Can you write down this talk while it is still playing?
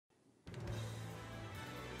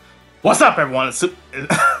What's up, everyone?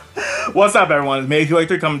 What's up, everyone? It's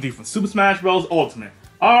Mage3 coming to you from Super Smash Bros. Ultimate.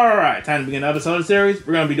 Alright, time to begin another episode of the series.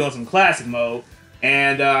 We're going to be doing some classic mode.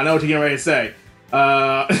 And I know what you're getting ready to say.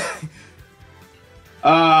 I'm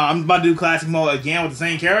about to do classic mode again with the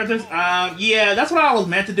same characters. Yeah, that's what I was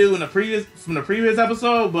meant to do in the previous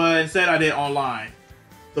episode, but instead I did online.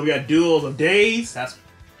 So we got Duels of Days. I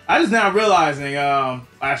just now realizing,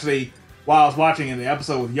 actually, while I was watching in the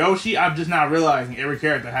episode with Yoshi, I'm just now realizing every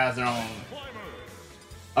character has their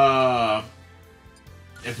own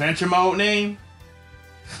adventure mode name.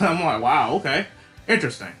 I'm like, wow, okay.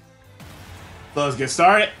 Interesting. So let's get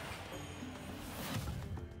started.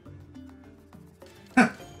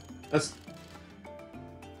 I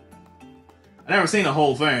never seen the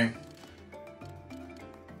whole thing.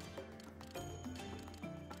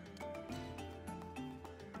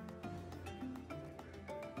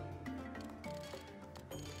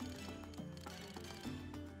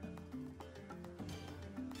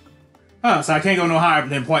 Huh, so I can't go no higher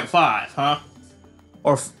than 0.5, huh?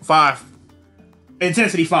 Or 5.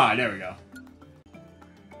 Intensity 5, there we go.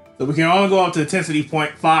 So we can only go up to intensity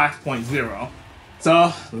 5.0.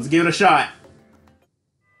 So, let's give it a shot.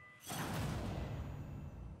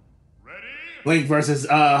 Ready? Link versus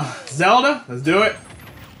Zelda. Let's do it.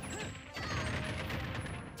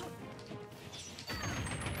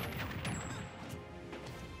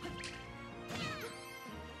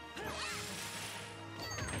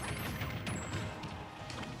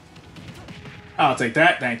 I'll take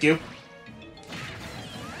that, thank you.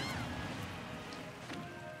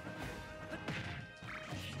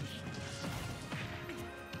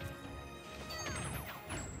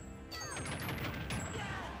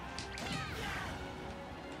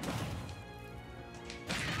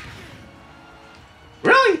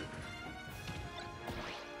 Really?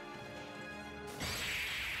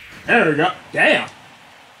 There we go. Damn.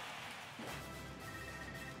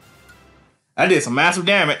 I did some massive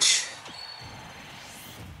damage.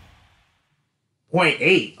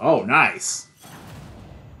 0.8. Oh, nice.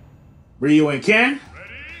 Ryu and Ken.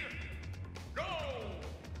 Ready, go!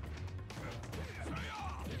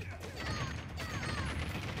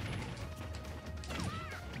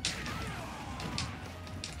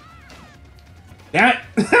 Damn it!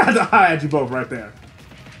 I had you both right there.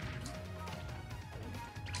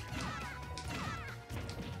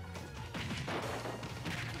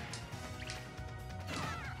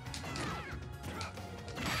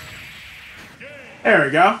 There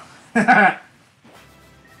we go.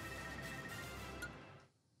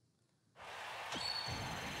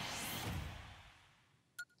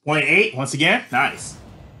 0.8 once again. Nice.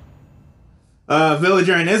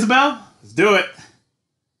 Villager and Isabel. Let's do it.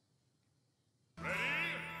 Ready,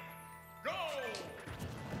 go!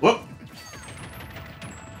 Whoop.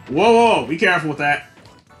 Whoa, whoa, be careful with that.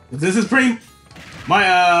 This is pretty...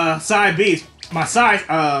 My side B, my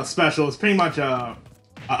side special is pretty much a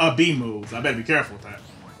B moves. I better be careful with that.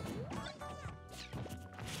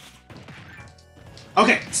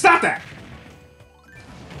 Okay, stop that!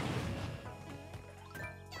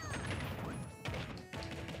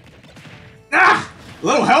 Ah! A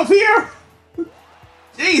little help here?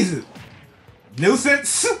 Jesus!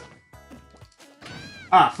 Nuisance!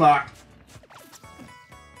 Ah, fuck.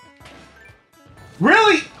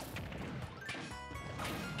 Really?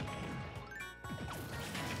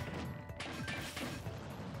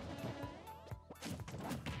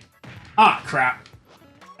 Ah, crap.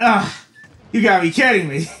 Ugh. You gotta be kidding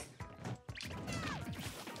me.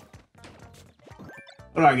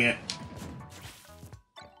 What do I get?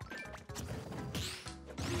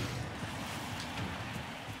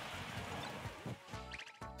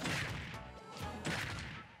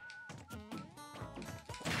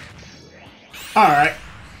 Alright.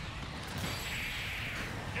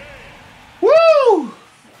 Woo!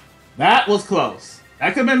 That was close.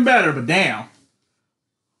 That could have been better, but damn.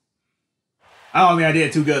 I don't think I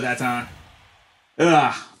did too good that time.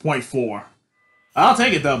 Ugh, 0.4. I'll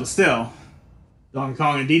take it though, but still. Donkey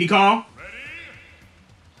Kong and Diddy Kong. Ready,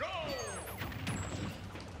 go!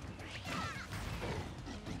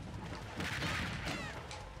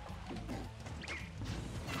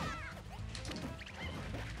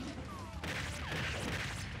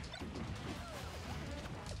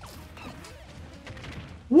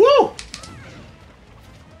 Woo!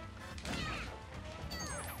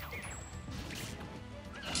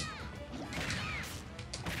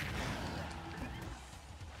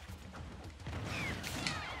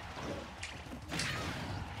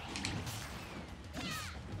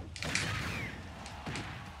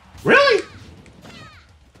 Really?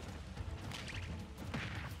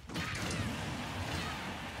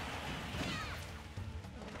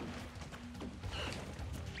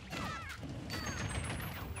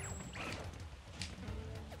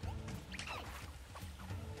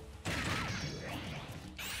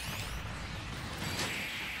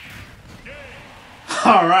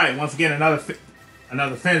 All right, once again,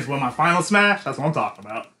 another finish with my final smash. That's what I'm talking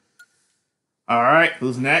about. All right,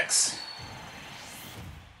 who's next?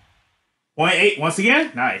 0.8 once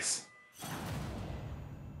again. Nice.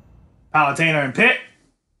 Palutena and Pit.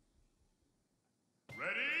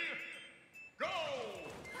 Ready, go!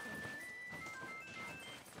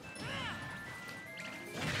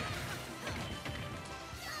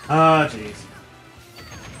 Oh, jeez.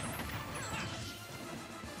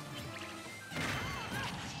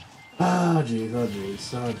 Oh, jeez, oh,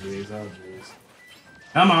 jeez, oh, jeez, oh, jeez.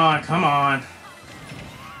 Come on, come on.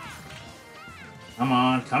 Come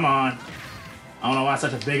on, come on. I don't know why it's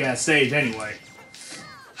such a big-ass stage anyway.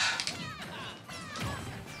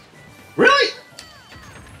 Really?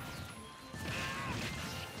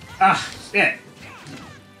 Ah, shit.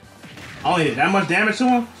 I only did that much damage to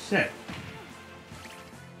him? Shit.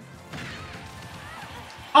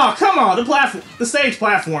 Oh, come on! The stage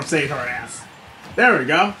platform saved her ass. There we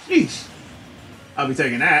go. Sheesh. I'll be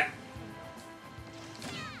taking that.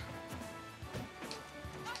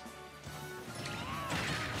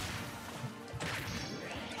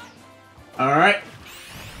 Alright.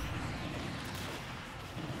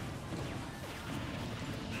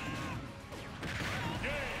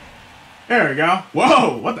 There we go.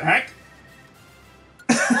 Whoa! What the heck?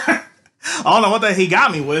 I don't know what the he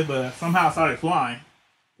got me with, but somehow I started flying.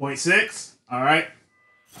 0.6. Alright.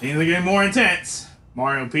 Things are getting more intense.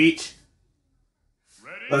 Mario Peach.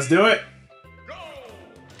 Ready, Let's do it. go!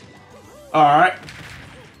 Alright.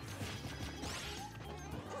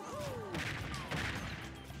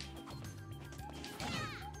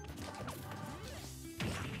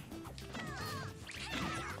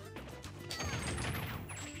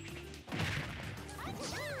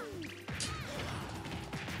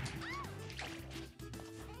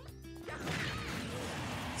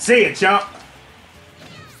 See ya, chump.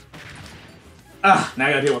 Ah, now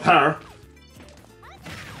I gotta deal with her.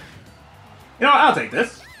 You know what? I'll take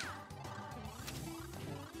this.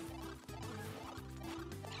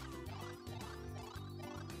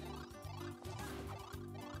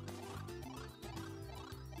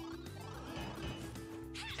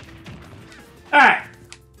 Alright.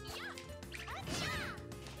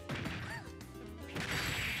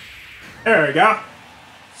 There we go.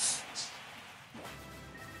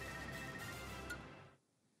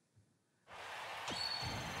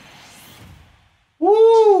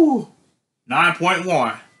 Woo!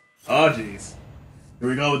 9.1. Oh, jeez. Here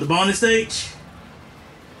we go with the bonus stage.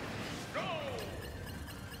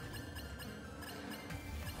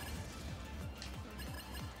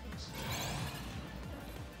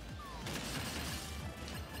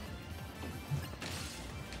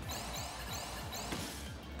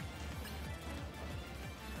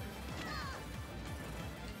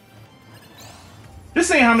 Just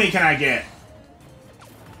saying, how many can I get?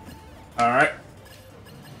 Alright.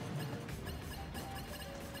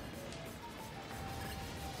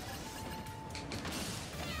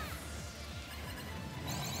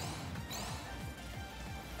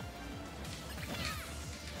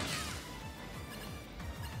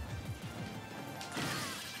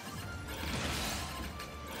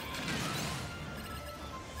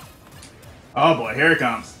 Oh boy, here it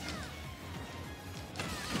comes.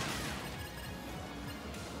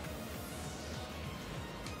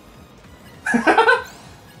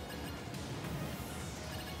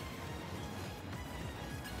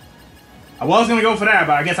 I was gonna go for that,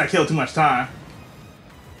 but I guess I killed too much time.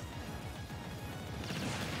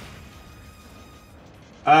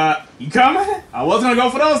 You coming? I was gonna go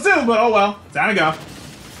for those too, but oh well. Time to go.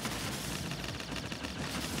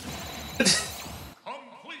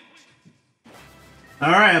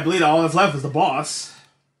 Alright, I believe all that's left is the boss.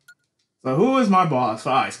 So who is my boss for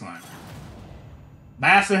Ice Climber?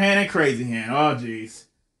 Master Hand and Crazy Hand. Oh, jeez.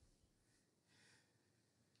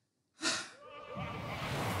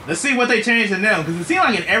 Let's see what they changed in them, because it seems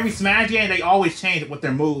like in every Smash game, they always change what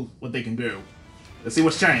their move, what they can do. Let's see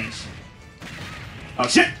what's changed. Oh,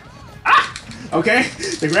 shit! Ah! Okay,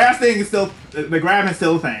 the grab thing is still, the grabbing is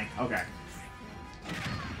still a thing. Okay.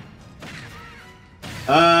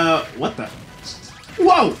 What the?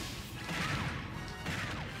 Whoa!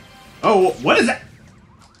 Oh, what is that?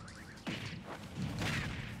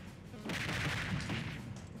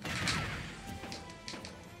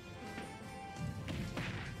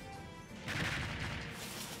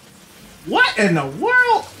 What in the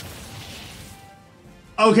world?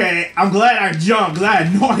 Okay, I'm glad I jumped because I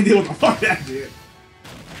had no idea what the fuck that did.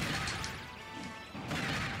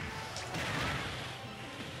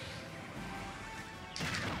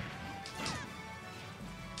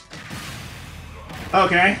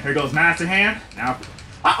 Okay, here goes Master Hand. Now,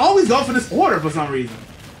 I always go for this order for some reason.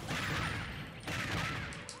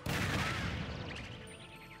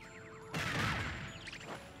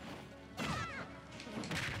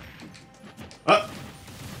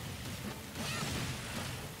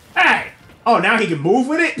 Hey! Oh, now he can move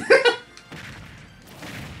with it?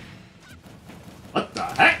 What the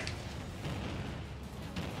heck?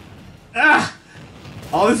 Ah!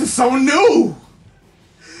 Oh, this is so new!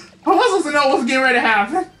 How am I supposed to know what's getting ready to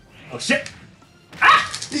happen? Oh, shit!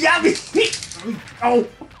 Ah! You got me! Oh!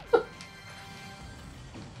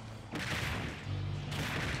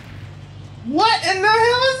 What in the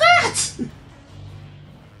hell is that?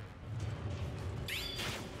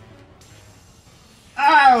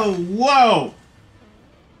 Oh, whoa!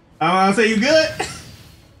 I'm gonna say you good?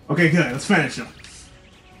 Okay, good. Let's finish him.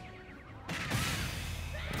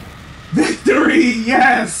 Victory!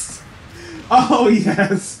 Yes! Oh,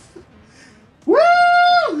 yes! Woo!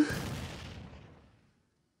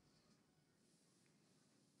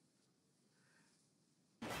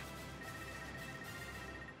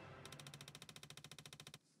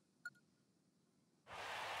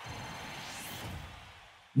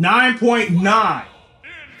 $9.9.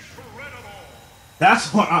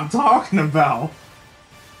 That's what I'm talking about.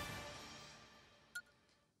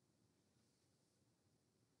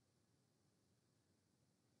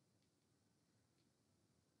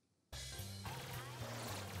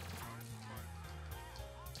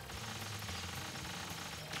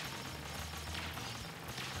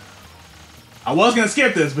 I was gonna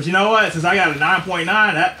skip this, but you know what? Since I got a 9.9,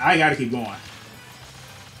 I gotta keep going.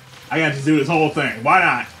 I gotta just do this whole thing. Why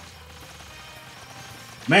not?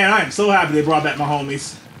 Man, I am so happy they brought back my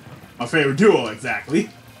homies. My favorite duo, exactly.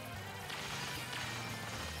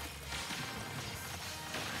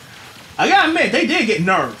 I gotta admit, they did get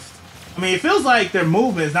nerfed. I mean, it feels like their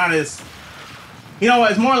movement is not as... You know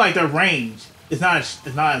what? It's more like their range. It's not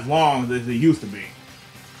as long as it used to be.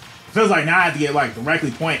 It feels like now I have to get like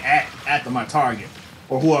directly point at my target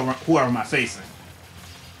or whoever I'm facing.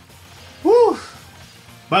 Whew.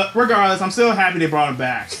 But regardless, I'm still happy they brought him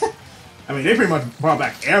back. I mean, they pretty much brought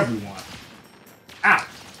back everyone. Ow.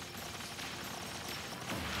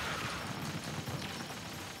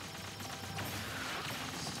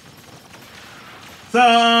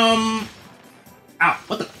 Ow,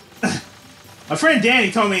 what the? My friend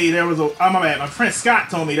Danny told me there was a, oh my bad, my friend Scott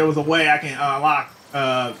told me there was a way I can unlock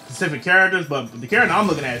specific characters, but the character I'm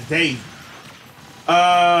looking at is Daisy.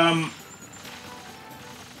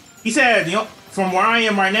 He said, you know, from where I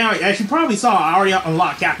am right now, as you probably saw, I already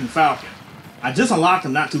unlocked Captain Falcon. I just unlocked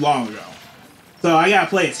him not too long ago. So I gotta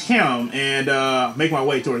play as him and make my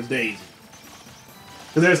way towards Daisy.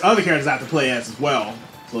 Because there's other characters I have to play as well.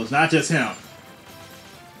 So it's not just him.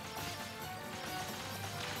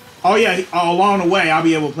 Oh yeah, along the way, I'll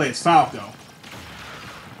be able to play as Falco.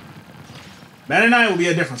 Meta Knight will be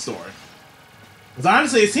a different story. Because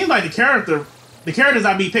honestly, it seems like the characters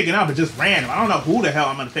I'll be picking up are just random. I don't know who the hell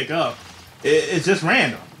I'm going to pick up. It's just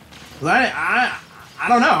random. Because I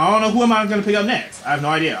don't know. I don't know who am I going to pick up next. I have no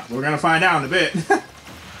idea. We're going to find out in a bit.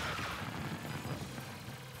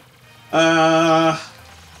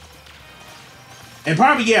 And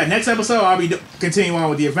probably, yeah, next episode I'll be continuing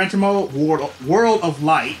on with the adventure mode, World of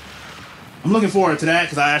Light. I'm looking forward to that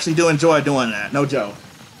because I actually do enjoy doing that. No joke.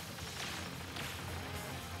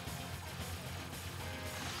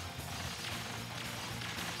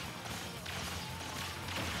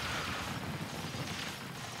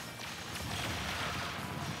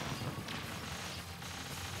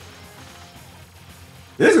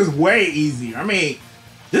 This is way easier. I mean,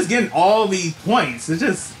 just getting all these points, it's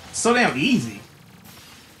just so damn easy.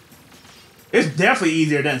 It's definitely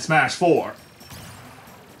easier than Smash 4.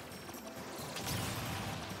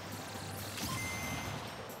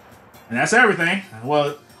 And that's everything.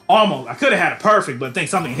 Well, almost. I could have had it perfect, but I think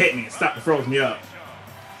something hit me and stopped and froze me up.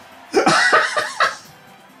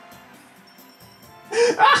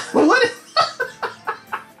 What?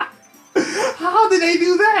 How did they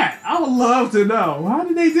do that? I would love to know. How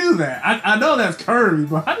did they do that? I know that's Kirby,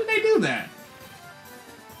 but how did they do that?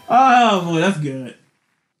 Oh boy, that's good.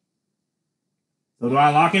 So do I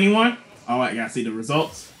unlock anyone? Oh, I gotta see the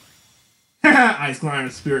results. Ice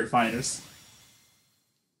Climbers, Spirit Fighters.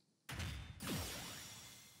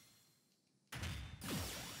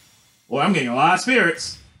 Boy, I'm getting a lot of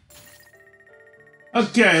spirits.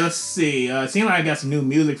 Okay, let's see. It seems like I got some new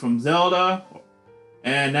music from Zelda.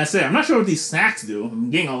 And that's it. I'm not sure what these snacks do. I'm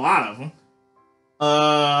getting a lot of them.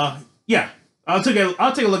 Yeah. I'll take a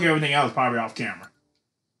look at everything else probably off camera.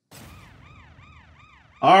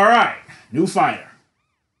 Alright. New fighter.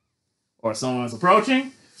 Or someone's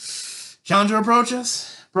approaching. Challenger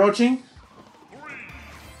approaches. Approaching.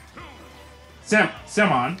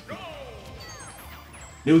 Simon.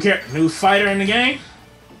 New fighter in the game.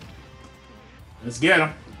 Let's get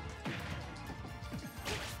him.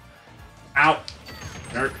 Out.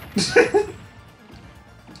 Dirt.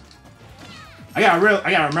 I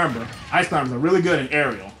gotta remember, Ice Climbers are really good in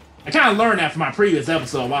aerial. I kind of learned that from my previous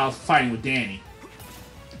episode while I was fighting with Danny.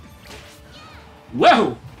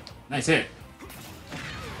 Whoa! Nice hit.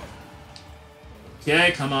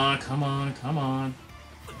 Okay, come on, come on, come on.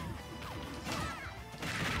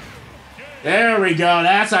 There we go,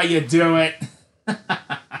 that's how you do it.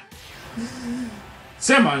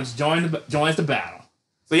 Simmons joins the battle.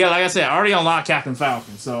 So yeah, like I said, I already unlocked Captain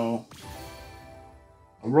Falcon, so...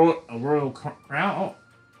 A royal crown?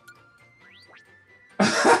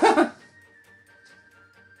 Oh.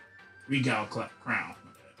 Regal crown.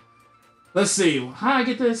 Let's see, how do I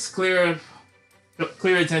get this? Clear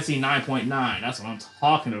intensity 9.9. That's what I'm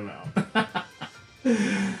talking about.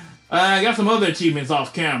 I got some other achievements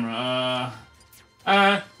off camera.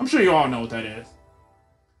 I'm sure you all know what that is.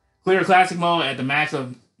 Clear classic mode at the max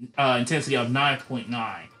of intensity of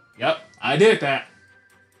 9.9. Yep, I did that.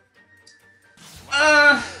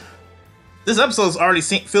 This episode already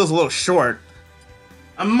feels a little short.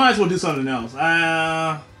 I might as well do something else.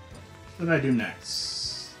 What did I do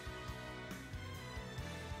next?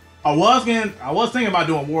 I was thinking about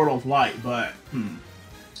doing World of Light, but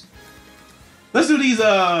let's do these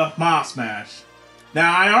Mob Smash.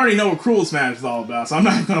 Now I already know what Cruel Smash is all about, so I'm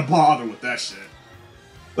not gonna bother with that shit.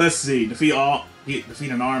 Let's see. Defeat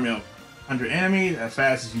an army of 100 enemies as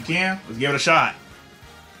fast as you can. Let's give it a shot.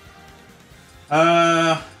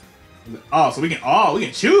 So we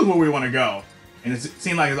can choose where we want to go, and it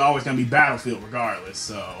seems like it's always gonna be Battlefield regardless.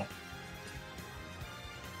 So,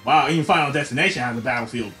 wow, even Final Destination has a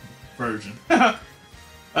Battlefield version. Where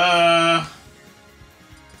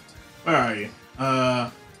are you? I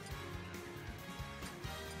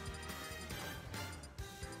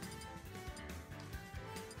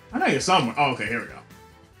know you're somewhere. Oh, okay, here we go.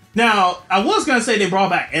 Now, I was gonna say they brought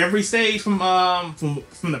back every stage from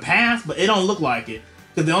the past, but it don't look like it.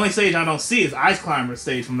 Because the only stage I don't see is Ice Climber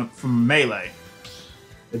stage from Melee.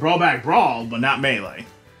 They brought back Brawl, but not Melee.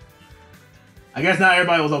 I guess not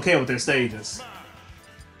everybody was okay with their stages.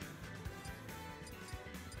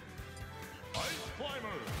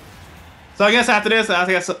 So I guess after this, I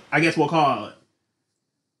guess we'll call it.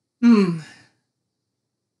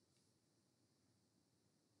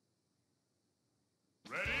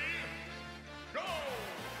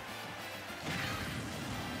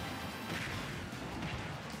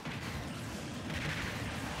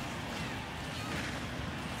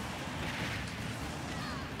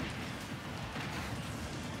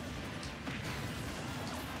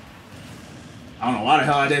 I don't know why the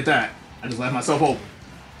hell I did that. I just left myself open.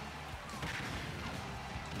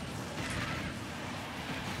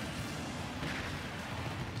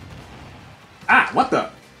 Ah, what the?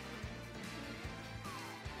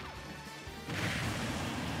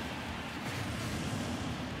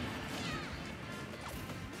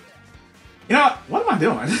 You know what am I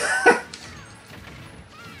doing?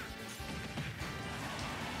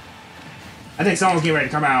 I think someone's getting ready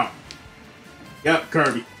to come out. Yep,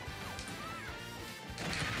 Kirby.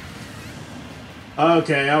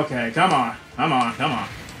 Okay, come on.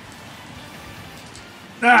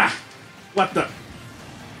 Ah! What the?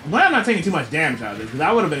 I'm glad I'm not taking too much damage out of this, because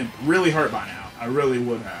I would have been really hurt by now. I really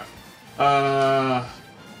would have.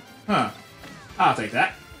 I'll take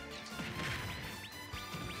that.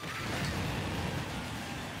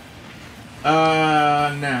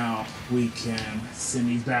 Now we can send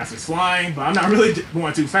these bastards flying, but I'm not really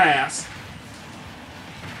going too fast.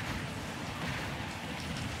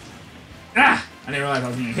 Ah! I didn't realize I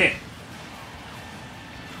was being hit.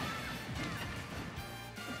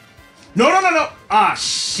 No! Ah,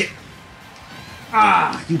 shit!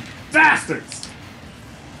 Ah, you bastards!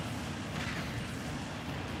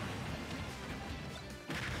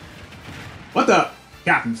 What the?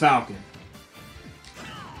 Captain Falcon.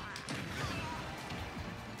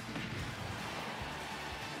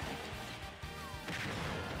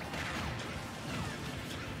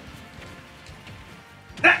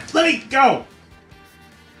 Ah, let me go!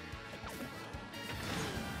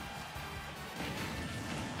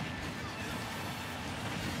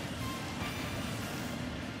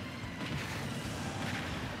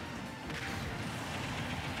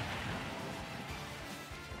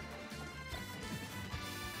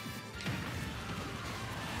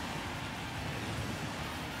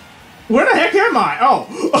 Where the heck am I? Oh,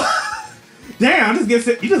 damn! You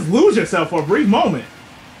just lose yourself for a brief moment.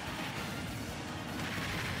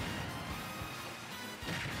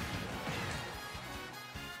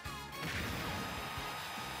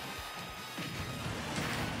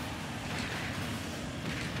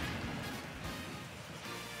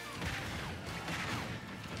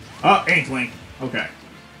 Oh, Inkling. Okay.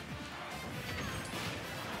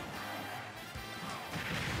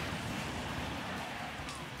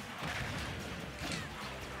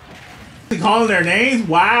 Calling their names?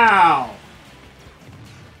 Wow.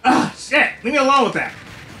 Ah, shit. Leave me alone with that.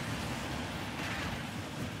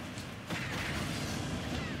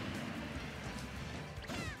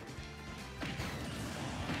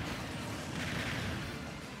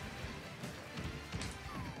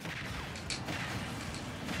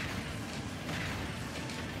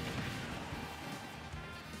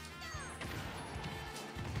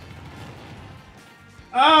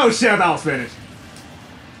 Oh shit, that was finished.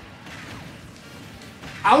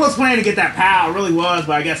 I was planning to get that POW, I really was,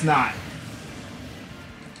 but I guess not.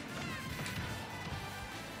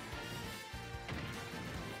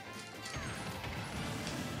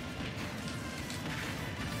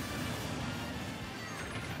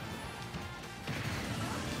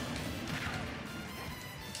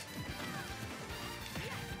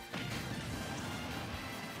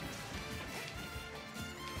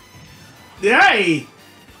 Yay!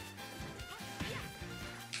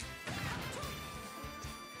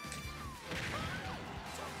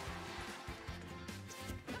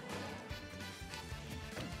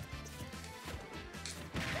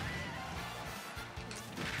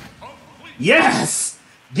 Yes!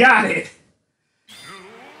 Got it!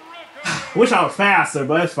 Wish I was faster,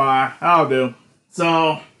 but it's fine. I'll do.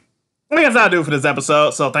 So, I guess that'll do for this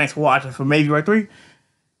episode. So, thanks for watching for Maybe Right 3.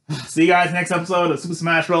 See you guys next episode of Super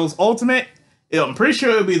Smash Bros. Ultimate. I'm pretty sure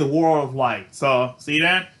it'll be the War of Light. So, see you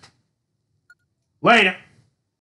then. Later.